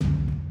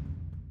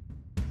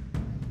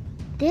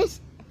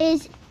This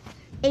is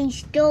a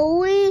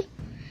story.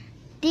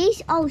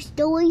 These are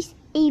stories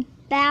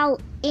about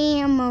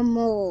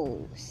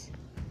animals.